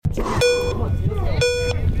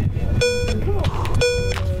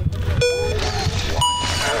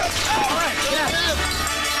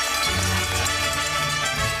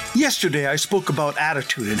Yesterday, I spoke about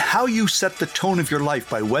attitude and how you set the tone of your life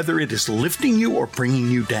by whether it is lifting you or bringing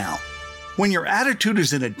you down. When your attitude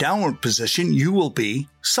is in a downward position, you will be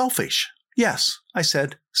selfish. Yes, I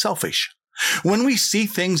said selfish. When we see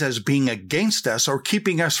things as being against us or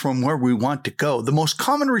keeping us from where we want to go, the most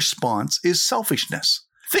common response is selfishness.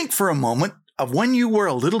 Think for a moment of when you were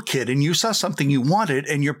a little kid and you saw something you wanted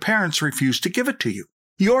and your parents refused to give it to you.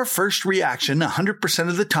 Your first reaction 100%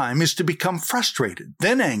 of the time is to become frustrated,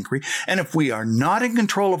 then angry, and if we are not in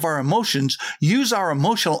control of our emotions, use our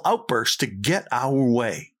emotional outbursts to get our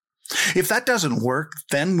way. If that doesn't work,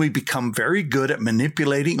 then we become very good at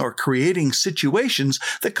manipulating or creating situations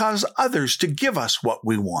that cause others to give us what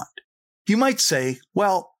we want. You might say,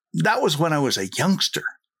 well, that was when I was a youngster.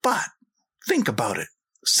 But think about it.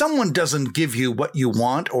 Someone doesn't give you what you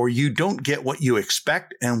want or you don't get what you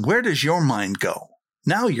expect, and where does your mind go?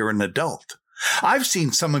 Now you're an adult. I've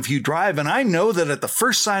seen some of you drive, and I know that at the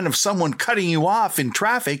first sign of someone cutting you off in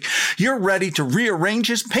traffic, you're ready to rearrange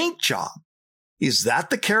his paint job. Is that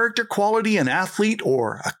the character quality an athlete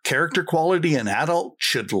or a character quality an adult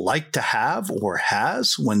should like to have or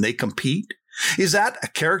has when they compete? Is that a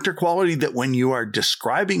character quality that when you are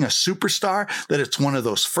describing a superstar, that it's one of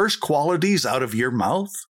those first qualities out of your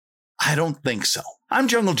mouth? I don't think so. I'm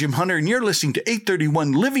Jungle Jim Hunter, and you're listening to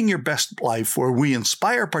 831 Living Your Best Life, where we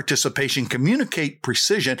inspire participation, communicate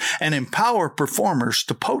precision, and empower performers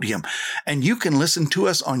to podium. And you can listen to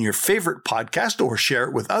us on your favorite podcast or share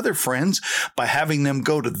it with other friends by having them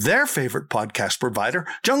go to their favorite podcast provider,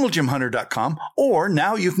 junglejimhunter.com, or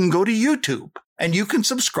now you can go to YouTube. And you can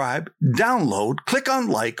subscribe, download, click on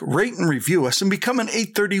like, rate, and review us, and become an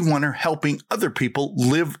 831er helping other people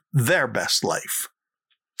live their best life.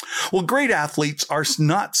 Well, great athletes are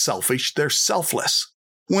not selfish, they're selfless.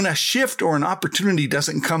 When a shift or an opportunity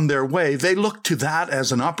doesn't come their way, they look to that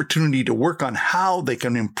as an opportunity to work on how they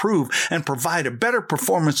can improve and provide a better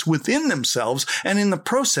performance within themselves and in the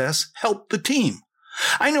process help the team.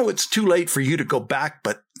 I know it's too late for you to go back,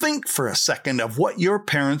 but think for a second of what your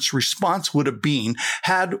parents' response would have been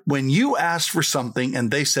had when you asked for something and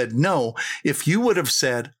they said no, if you would have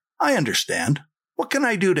said, I understand. What can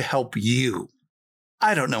I do to help you?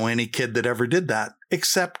 I don't know any kid that ever did that,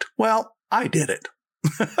 except, well, I did it.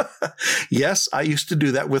 Yes, I used to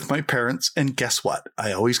do that with my parents, and guess what?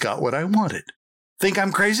 I always got what I wanted. Think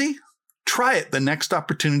I'm crazy? Try it the next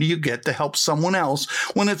opportunity you get to help someone else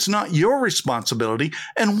when it's not your responsibility,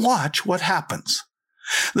 and watch what happens.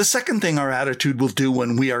 The second thing our attitude will do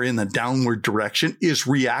when we are in the downward direction is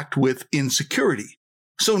react with insecurity.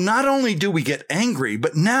 So not only do we get angry,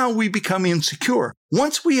 but now we become insecure.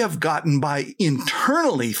 Once we have gotten by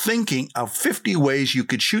internally thinking of 50 ways you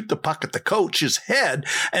could shoot the puck at the coach's head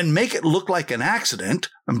and make it look like an accident,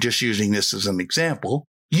 I'm just using this as an example,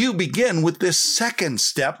 you begin with this second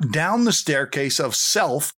step down the staircase of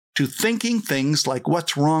self to thinking things like,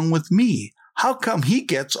 what's wrong with me? How come he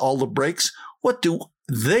gets all the breaks? What do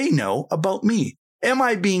they know about me? Am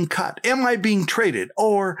I being cut? Am I being traded?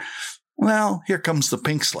 Or, well, here comes the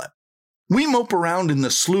pink slip. We mope around in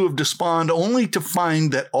the slough of despond only to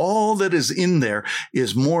find that all that is in there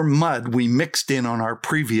is more mud we mixed in on our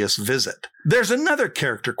previous visit. There's another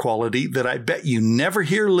character quality that I bet you never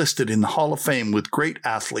hear listed in the Hall of Fame with great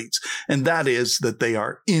athletes, and that is that they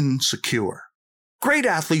are insecure. Great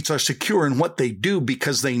athletes are secure in what they do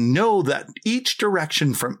because they know that each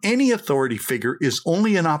direction from any authority figure is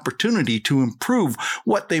only an opportunity to improve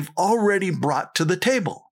what they've already brought to the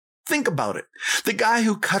table. Think about it. The guy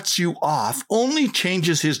who cuts you off only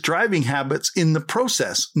changes his driving habits in the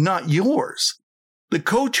process, not yours. The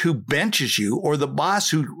coach who benches you or the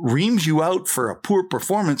boss who reams you out for a poor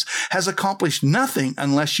performance has accomplished nothing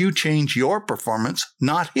unless you change your performance,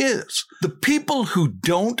 not his. The people who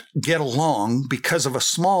don't get along because of a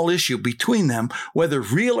small issue between them, whether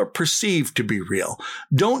real or perceived to be real,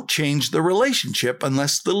 don't change the relationship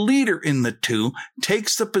unless the leader in the two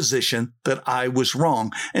takes the position that I was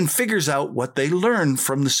wrong and figures out what they learned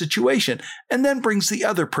from the situation and then brings the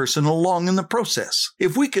other person along in the process.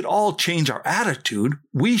 If we could all change our attitude,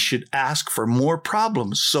 we should ask for more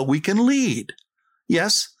problems so we can lead.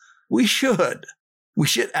 Yes, we should. We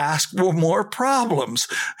should ask for more problems.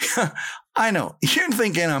 I know, you're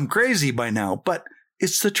thinking I'm crazy by now, but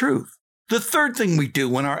it's the truth. The third thing we do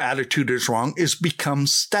when our attitude is wrong is become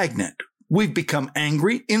stagnant. We've become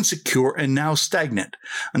angry, insecure, and now stagnant.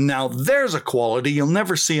 And now there's a quality you'll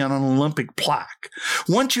never see on an Olympic plaque.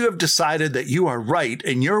 Once you have decided that you are right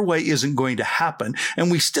and your way isn't going to happen, and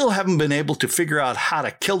we still haven't been able to figure out how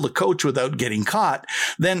to kill the coach without getting caught,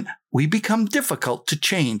 then we become difficult to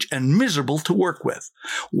change and miserable to work with.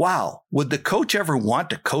 Wow, would the coach ever want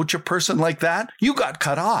to coach a person like that? You got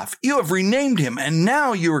cut off. You have renamed him, and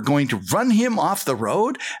now you are going to run him off the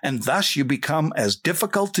road, and thus you become as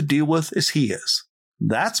difficult to deal with as he is.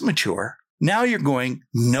 That's mature. Now you're going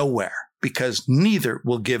nowhere because neither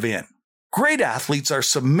will give in. Great athletes are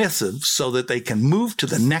submissive so that they can move to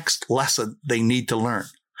the next lesson they need to learn.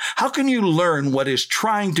 How can you learn what is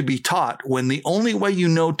trying to be taught when the only way you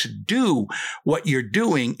know to do what you're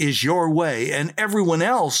doing is your way and everyone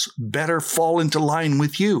else better fall into line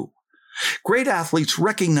with you? Great athletes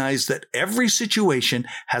recognize that every situation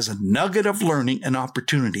has a nugget of learning and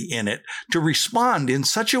opportunity in it to respond in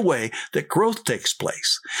such a way that growth takes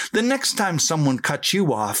place. The next time someone cuts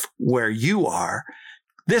you off where you are,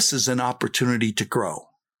 this is an opportunity to grow.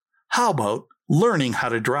 How about learning how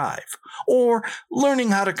to drive, or learning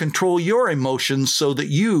how to control your emotions so that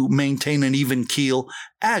you maintain an even keel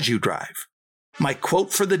as you drive? My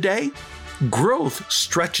quote for the day: growth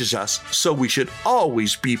stretches us, so we should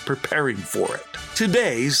always be preparing for it.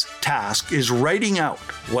 Today's task is writing out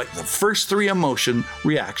what the first 3 emotion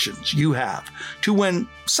reactions you have to when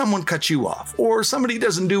someone cuts you off or somebody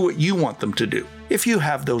doesn't do what you want them to do. If you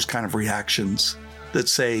have those kind of reactions that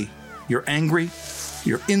say you're angry,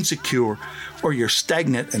 you're insecure, or you're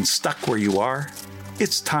stagnant and stuck where you are,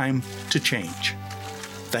 it's time to change.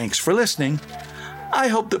 Thanks for listening. I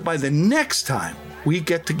hope that by the next time we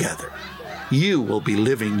get together, you will be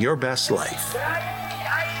living your best life.